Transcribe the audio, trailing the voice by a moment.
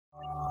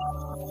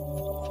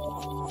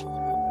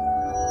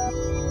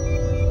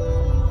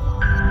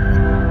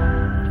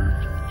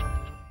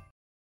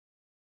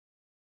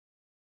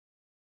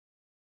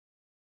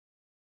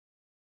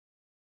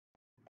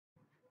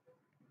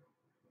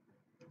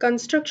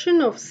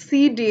Construction of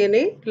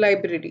cDNA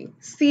library.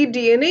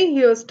 cDNA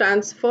here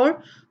stands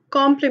for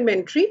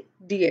complementary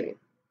DNA.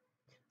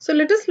 So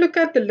let us look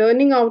at the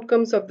learning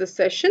outcomes of this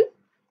session.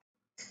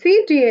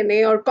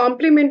 cDNA or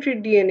complementary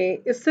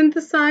DNA is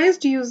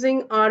synthesized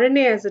using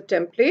RNA as a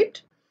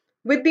template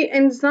with the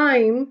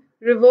enzyme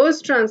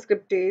reverse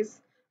transcriptase,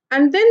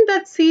 and then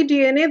that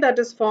cDNA that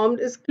is formed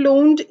is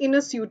cloned in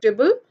a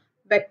suitable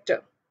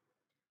vector.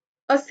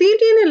 A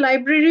cDNA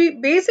library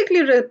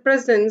basically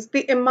represents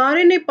the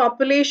mRNA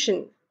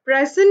population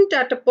present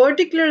at a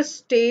particular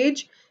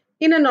stage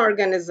in an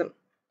organism,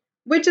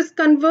 which is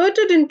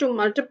converted into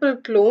multiple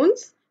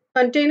clones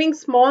containing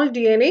small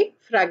DNA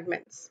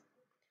fragments.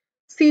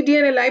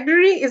 cDNA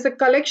library is a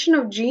collection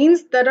of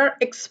genes that are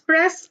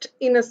expressed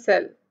in a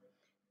cell.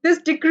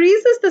 This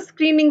decreases the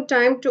screening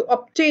time to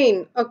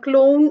obtain a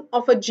clone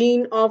of a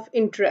gene of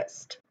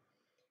interest.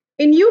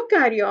 In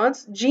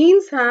eukaryotes,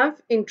 genes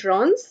have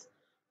introns,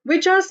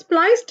 which are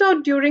spliced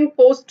out during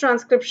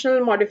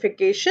post-transcriptional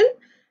modification,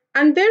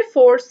 and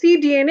therefore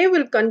cDNA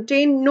will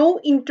contain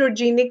no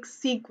intergenic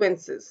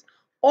sequences,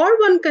 or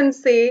one can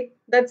say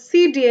that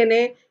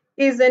cDNA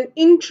is an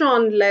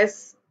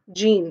intron-less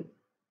gene.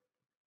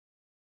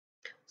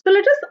 So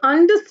let us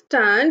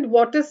understand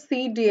what is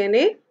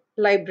cDNA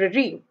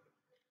library.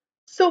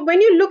 So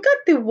when you look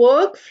at the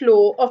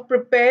workflow of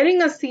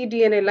preparing a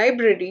cDNA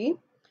library,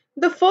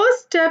 the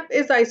first step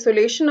is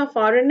isolation of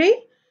RNA.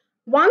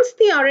 Once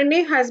the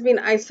RNA has been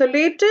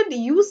isolated,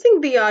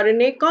 using the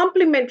RNA,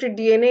 complementary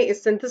DNA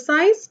is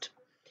synthesized.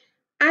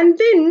 And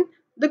then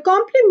the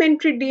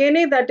complementary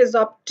DNA that is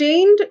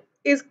obtained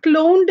is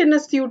cloned in a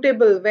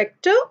suitable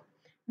vector.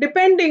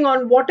 Depending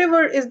on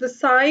whatever is the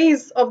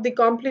size of the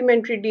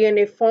complementary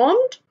DNA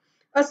formed,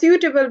 a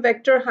suitable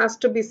vector has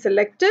to be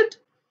selected.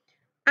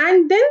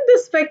 And then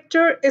this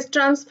vector is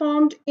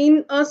transformed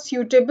in a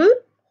suitable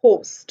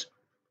host.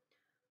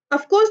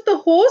 Of course, the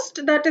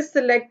host that is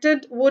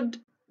selected would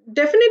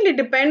definitely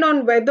depend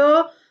on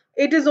whether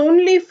it is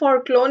only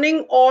for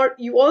cloning or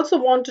you also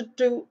wanted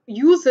to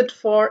use it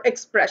for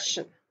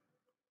expression.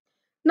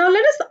 Now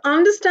let us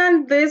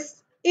understand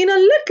this in a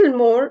little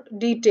more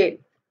detail.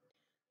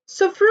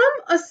 So from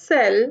a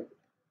cell,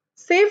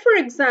 say for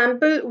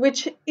example,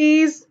 which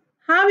is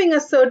having a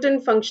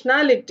certain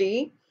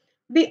functionality,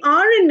 the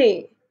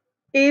RNA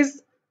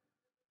is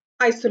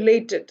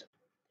isolated.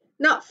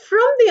 Now,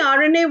 from the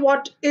RNA,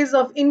 what is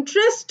of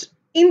interest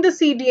in the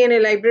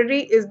cDNA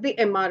library is the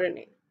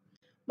mRNA.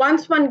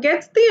 Once one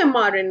gets the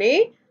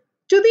mRNA,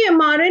 to the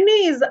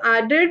mRNA is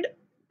added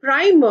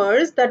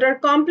primers that are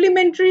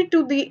complementary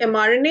to the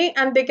mRNA,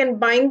 and they can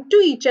bind to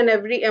each and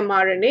every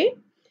mRNA.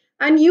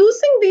 And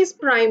using these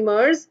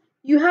primers,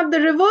 you have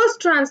the reverse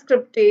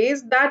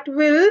transcriptase that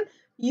will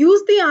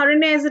use the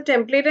RNA as a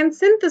template and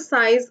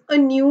synthesize a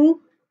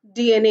new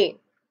DNA.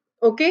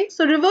 Okay,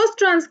 so reverse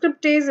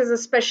transcriptase is a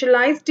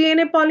specialized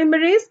DNA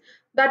polymerase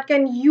that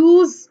can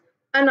use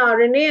an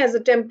RNA as a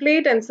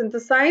template and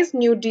synthesize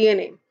new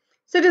DNA.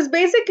 So it is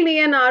basically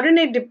an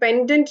RNA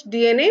dependent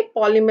DNA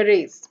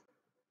polymerase.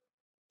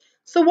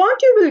 So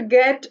what you will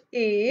get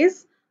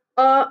is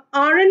a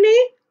RNA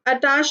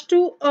attached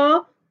to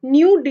a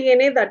new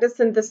DNA that is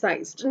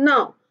synthesized.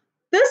 Now,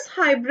 this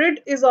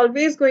hybrid is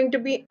always going to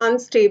be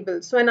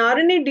unstable. So an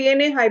RNA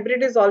DNA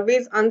hybrid is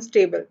always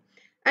unstable,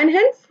 and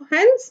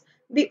hence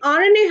the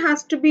RNA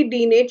has to be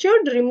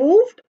denatured,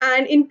 removed,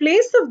 and in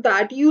place of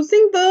that,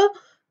 using the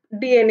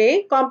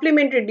DNA,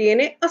 complementary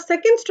DNA, a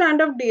second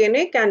strand of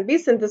DNA can be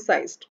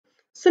synthesized.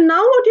 So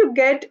now what you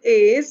get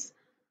is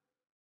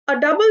a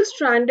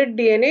double-stranded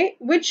DNA,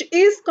 which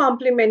is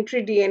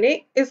complementary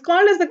DNA, is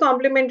called as the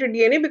complementary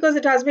DNA because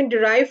it has been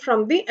derived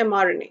from the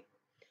mRNA.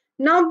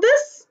 Now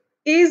this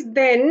is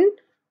then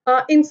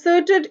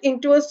inserted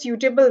into a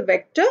suitable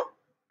vector,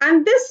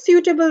 and this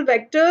suitable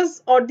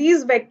vectors or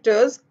these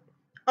vectors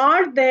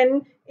are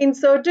then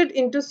inserted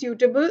into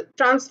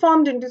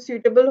transformed into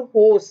suitable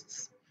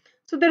hosts.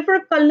 So therefore,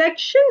 a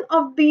collection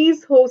of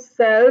these host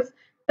cells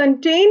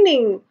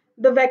containing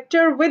the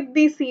vector with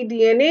the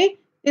cDNA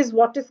is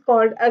what is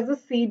called as a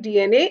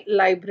cDNA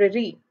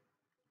library.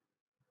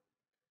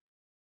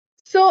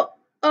 So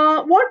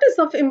what is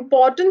of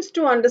importance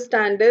to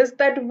understand is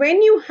that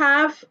when you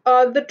have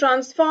the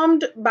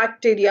transformed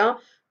bacteria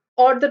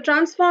or the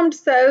transformed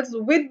cells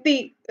with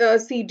the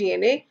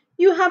cDNA,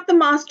 you have the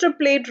master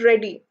plate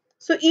ready.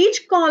 So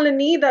each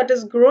colony that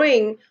is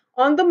growing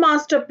on the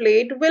master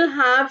plate will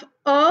have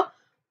a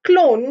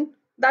clone,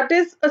 that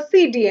is a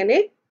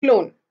cDNA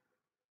clone.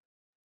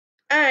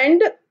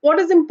 And what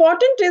is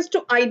important is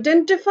to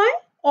identify,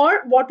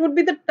 or what would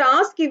be the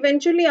task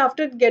eventually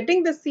after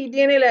getting the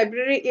cDNA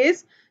library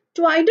is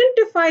to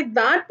identify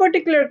that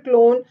particular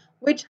clone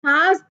which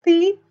has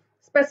the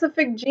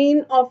specific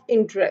gene of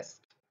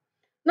interest.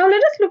 Now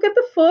let us look at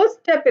the first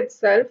step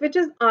itself, which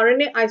is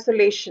RNA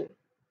isolation.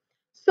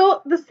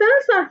 So the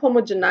cells are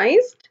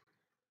homogenized,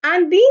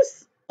 and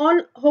these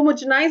on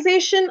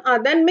homogenization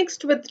are then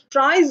mixed with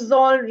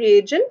trizol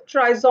reagent.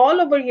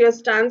 Trizol over here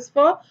stands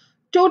for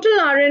total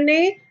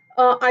RNA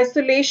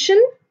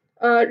isolation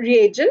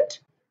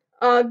reagent.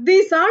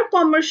 These are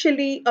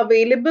commercially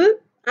available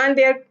and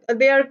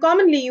they are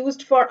commonly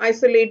used for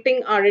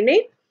isolating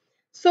RNA.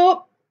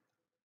 So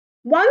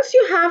once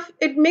you have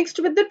it mixed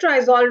with the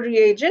trizol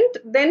reagent,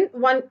 then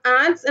one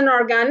adds an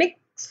organic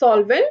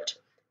solvent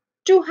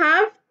to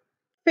have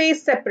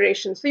phase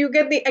separation. So you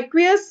get the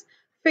aqueous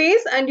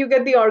phase and you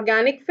get the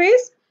organic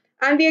phase,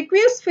 and the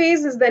aqueous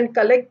phase is then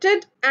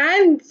collected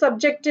and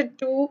subjected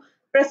to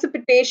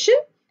precipitation,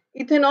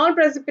 ethanol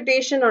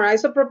precipitation or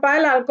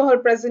isopropyl alcohol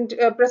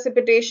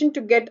precipitation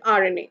to get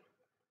RNA.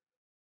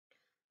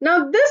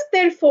 Now this,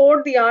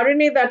 therefore, the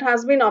RNA that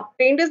has been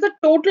obtained is the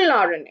total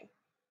RNA.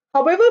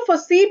 However, for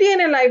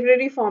cDNA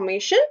library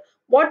formation,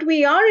 what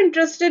we are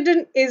interested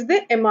in is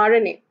the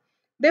mRNA.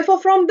 Therefore,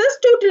 from this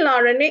total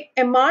RNA,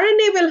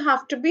 mRNA will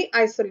have to be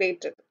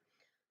isolated.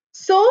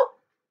 So,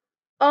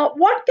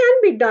 what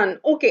can be done?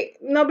 Okay,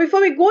 now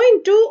before we go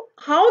into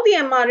how the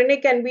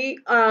mRNA can be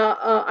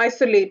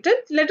isolated,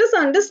 let us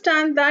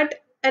understand that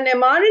an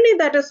mRNA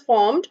that is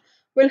formed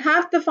will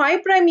have the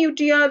 5'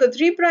 UTR, the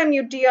 3'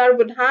 UTR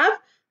would have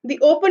the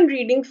open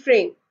reading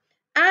frame.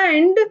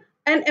 And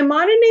an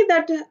mRNA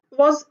that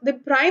was the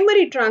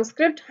primary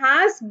transcript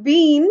has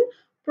been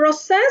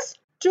processed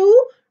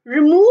to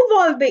remove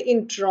all the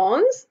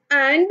introns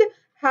and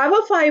have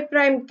a 5'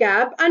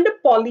 cap and a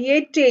poly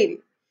A tail,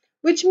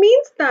 which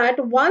means that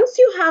once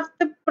you have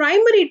the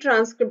primary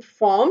transcript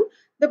formed,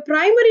 the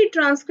primary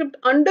transcript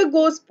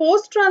undergoes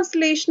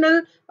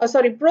post-transcriptional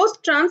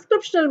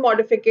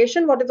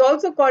modification, what is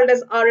also called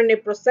as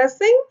RNA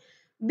processing.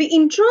 The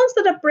introns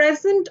that are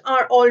present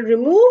are all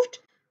removed.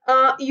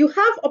 You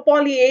have a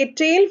poly A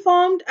tail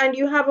formed and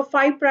you have a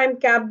 5'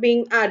 cap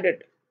being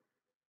added.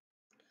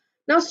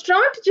 Now,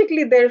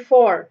 strategically,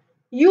 therefore,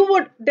 you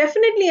would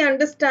definitely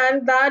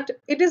understand that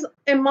it is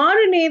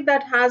mRNA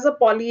that has a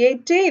poly A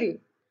tail.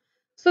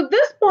 So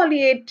this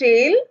poly A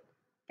tail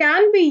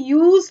can be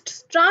used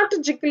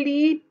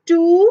strategically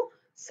to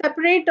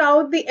separate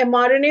out the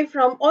mRNA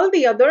from all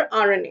the other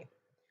RNA.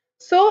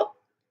 So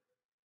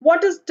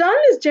what is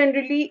done is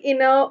generally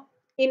in a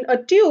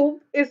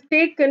tube is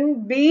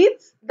taken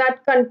beads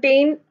that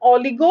contain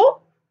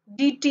oligo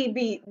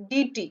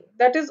DT,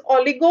 that is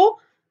oligo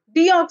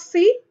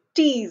deoxy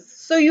T's.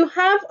 So you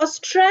have a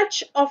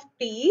stretch of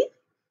T,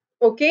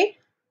 okay,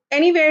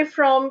 anywhere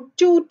from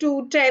 2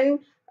 to 10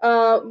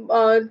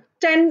 mer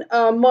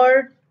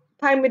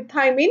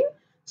thymine.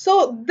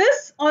 So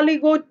this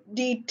oligo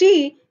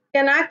DT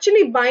can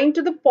actually bind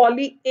to the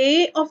poly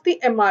A of the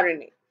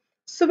mRNA.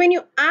 So when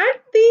you add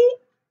the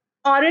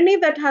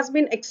RNA that has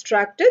been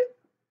extracted,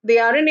 the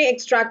RNA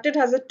extracted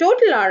has a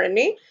total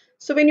RNA.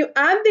 So when you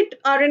add the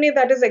RNA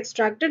that is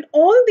extracted,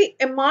 all the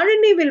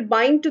mRNA will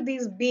bind to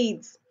these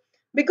beads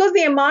because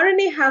the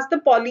mRNA has the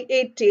poly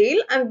A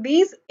tail and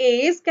these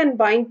A's can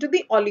bind to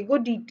the oligo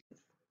DT.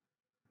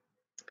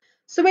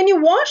 So when you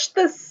wash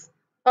these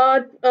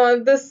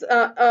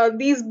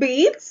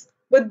beads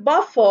with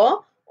buffer,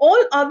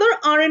 all other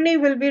RNA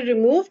will be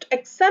removed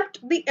except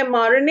the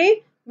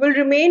mRNA will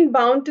remain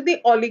bound to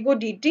the oligo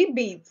DT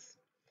beads.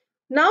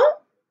 Now,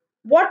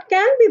 what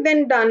can be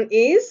then done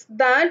is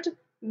that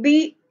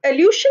the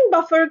elution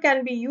buffer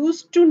can be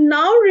used to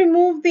now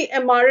remove the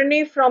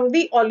mRNA from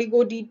the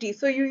oligo DT.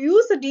 So you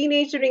use a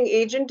denaturing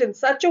agent in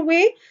such a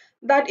way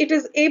that it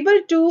is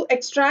able to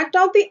extract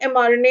out the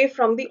mRNA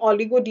from the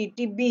oligo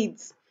DT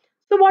beads.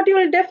 So what you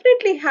will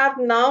definitely have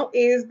now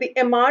is the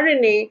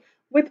mRNA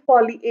with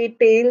poly A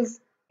tails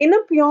in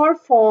a pure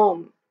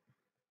form.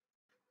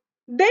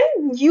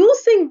 Then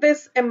using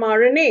this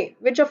mRNA,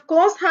 which of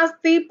course has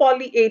the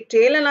poly A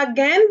tail, and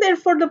again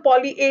therefore the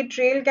poly A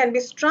tail can be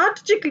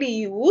strategically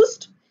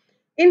used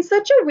in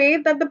such a way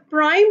that the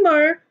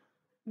primer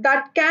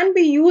that can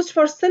be used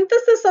for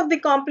synthesis of the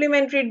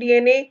complementary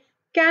DNA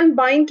can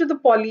bind to the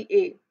poly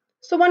A.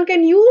 So one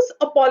can use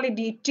a poly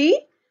DT.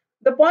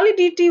 The poly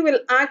DT will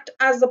act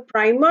as a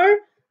primer.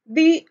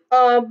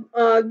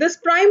 This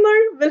primer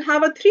will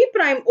have a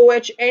 3'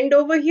 OH end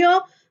over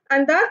here,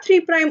 and that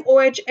 3'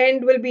 OH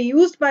end will be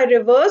used by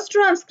reverse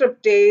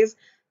transcriptase.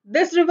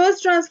 This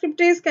reverse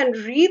transcriptase can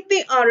read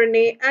the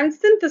RNA and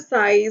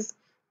synthesize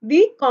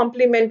the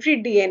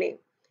complementary DNA.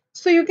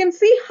 So you can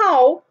see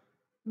how,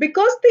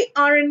 because the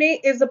RNA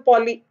is a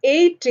poly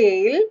A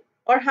tail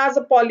or has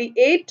a poly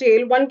A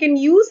tail, one can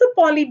use a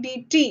poly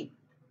DT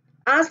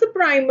as the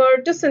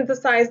primer to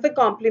synthesize the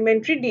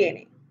complementary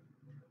DNA.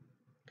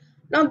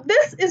 Now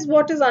this is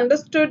what is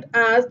understood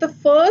as the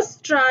first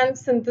strand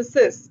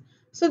synthesis.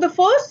 So the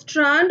first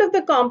strand of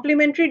the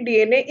complementary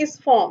DNA is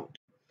formed.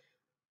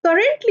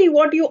 Currently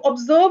what you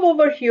observe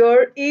over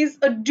here is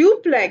a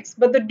duplex,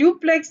 but the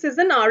duplex is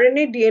an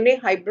RNA DNA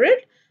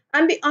hybrid,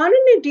 and the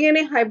RNA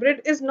DNA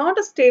hybrid is not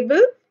a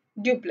stable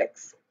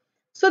duplex.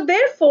 So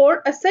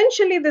therefore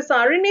essentially this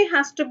RNA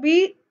has to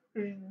be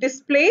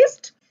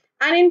displaced,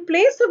 and in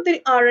place of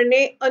the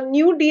RNA a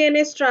new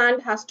DNA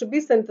strand has to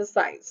be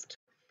synthesized.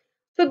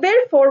 So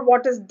therefore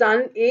what is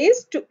done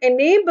is to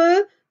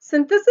enable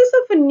synthesis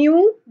of a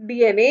new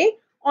DNA.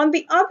 On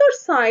the other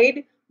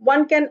side,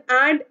 one can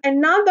add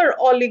another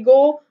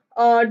oligo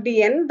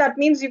DN. That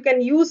means you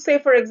can use, say,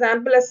 for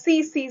example, a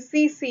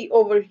CCCC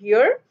over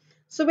here.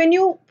 So when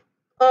you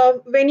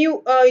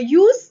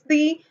use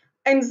the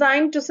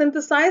enzyme to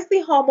synthesize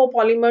the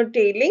homopolymer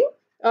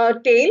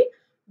tail,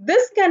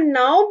 this can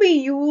now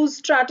be used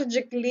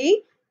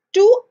strategically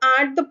to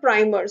add the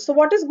primer. So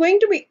what is going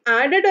to be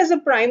added as a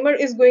primer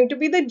is going to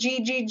be the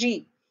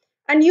GGG.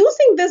 And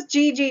using this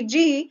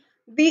GGG,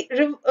 the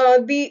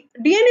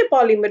DNA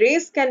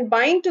polymerase can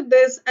bind to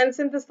this and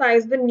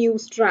synthesize the new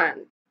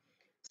strand.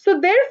 So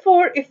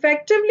therefore,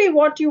 effectively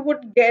what you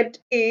would get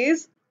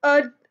is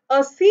a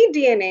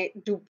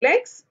cDNA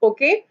duplex,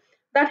 okay,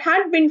 that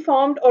had been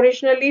formed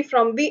originally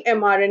from the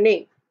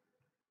mRNA.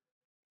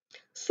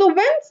 So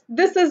when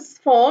this is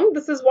formed,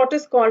 this is what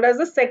is called as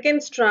a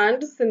second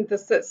strand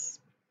synthesis.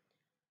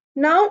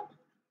 Now,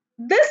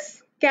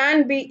 this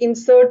can be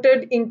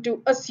inserted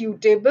into a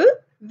suitable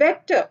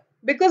vector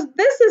because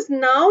this is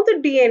now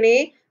the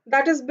DNA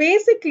that is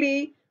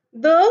basically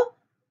the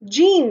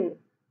gene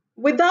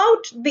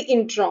without the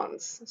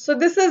introns. So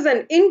this is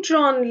an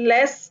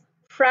intron-less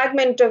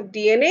fragment of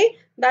DNA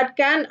that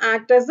can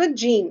act as a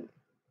gene.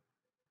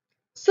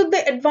 So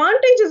the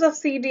advantages of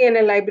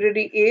cDNA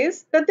library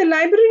is that the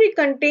library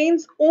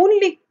contains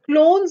only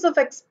clones of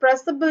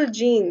expressible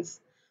genes.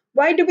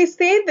 Why do we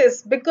say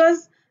this?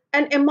 Because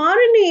an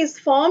mRNA is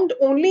formed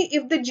only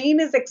if the gene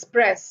is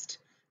expressed,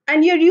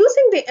 and you're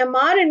using the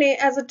mRNA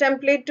as a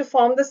template to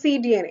form the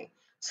cDNA.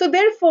 So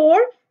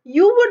therefore,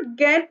 you would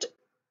get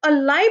a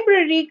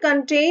library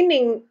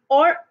containing,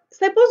 or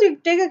suppose you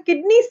take a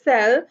kidney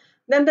cell,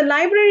 then the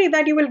library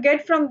that you will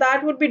get from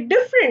that would be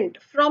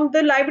different from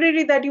the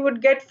library that you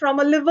would get from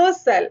a liver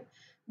cell,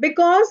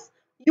 because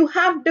you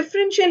have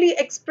differentially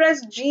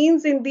expressed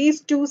genes in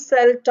these two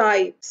cell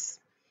types.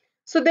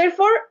 So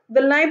therefore, the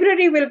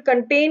library will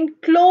contain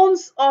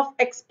clones of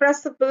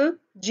expressible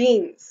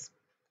genes.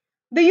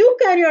 The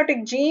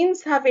eukaryotic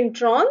genes have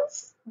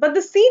introns, but the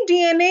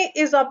cDNA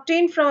is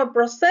obtained from a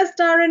processed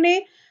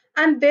RNA,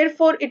 and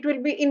therefore it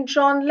will be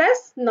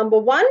intron-less, number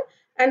one.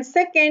 And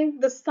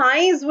second, the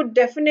size would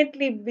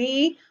definitely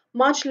be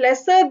much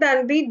lesser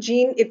than the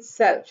gene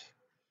itself.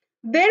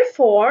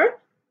 Therefore,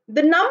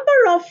 the number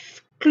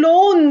of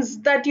clones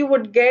that you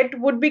would get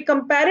would be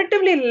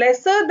comparatively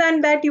lesser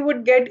than that you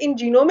would get in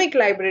genomic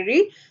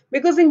library,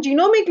 because in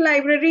genomic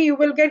library you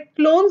will get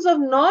clones of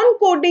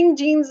non-coding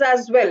genes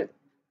as well.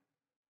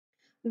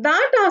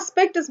 That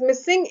aspect is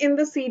missing in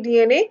the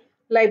cDNA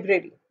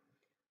library.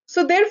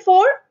 So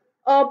therefore,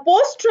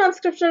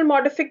 post-transcriptional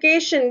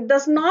modification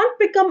does not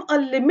become a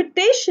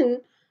limitation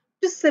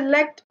to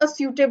select a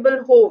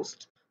suitable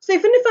host. So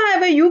even if I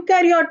have a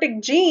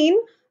eukaryotic gene,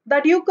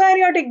 that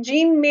eukaryotic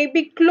gene may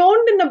be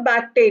cloned in a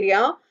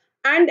bacteria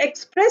and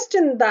expressed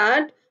in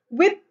that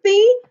with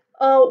the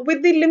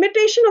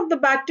limitation of the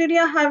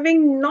bacteria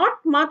having not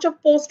much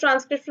of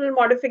post-transcriptional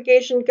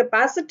modification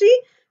capacity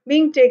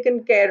being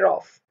taken care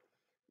of.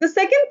 The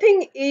second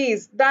thing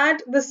is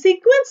that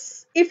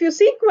if you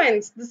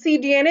sequence the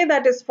cDNA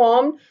that is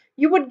formed,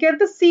 you would get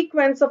the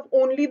sequence of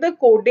only the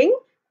coding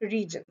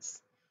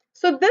regions.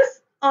 So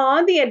these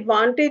are the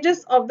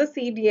advantages of the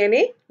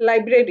cDNA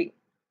library.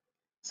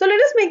 So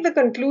let us make the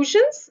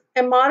conclusions.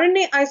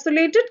 mRNA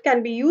isolated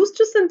can be used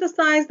to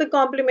synthesize the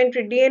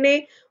complementary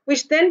DNA,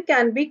 which then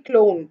can be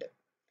cloned.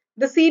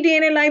 The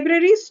cDNA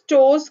library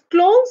stores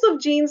clones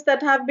of genes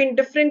that have been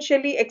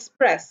differentially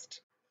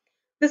expressed.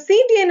 The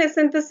cDNA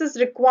synthesis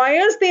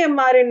requires the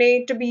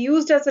mRNA to be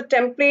used as a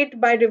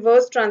template by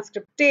reverse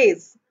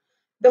transcriptase.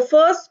 The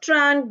first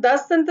strand,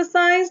 thus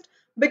synthesized,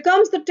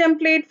 becomes the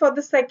template for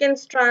the second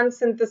strand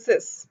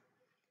synthesis.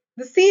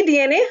 The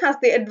cDNA has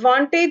the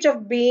advantage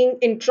of being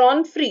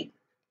intron-free.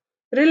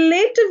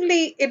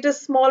 Relatively, it is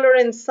smaller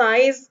in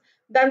size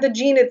than the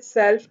gene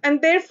itself, and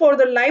therefore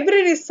the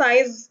library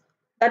size,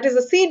 that is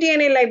the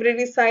cDNA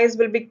library size,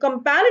 will be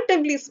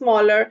comparatively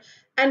smaller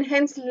and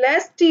hence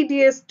less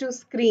tedious to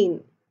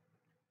screen.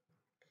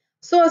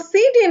 So a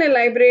cDNA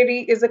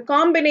library is a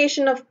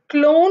combination of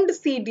cloned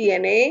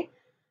cDNA,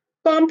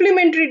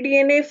 complementary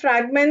DNA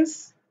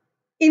fragments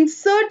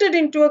inserted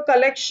into a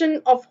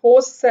collection of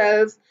host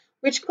cells,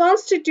 which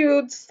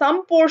constitutes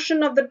some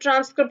portion of the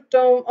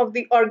transcriptome of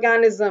the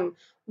organism.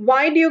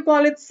 Why do you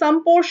call it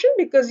some portion?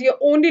 Because you're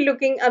only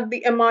looking at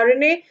the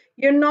mRNA,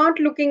 you're not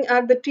looking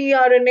at the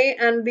tRNA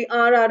and the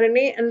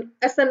rRNA and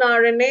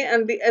snRNA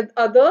and the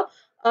other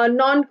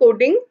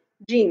non-coding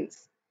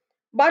genes.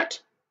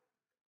 But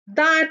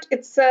that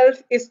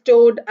itself is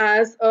stored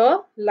as a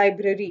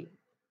library.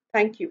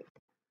 Thank you.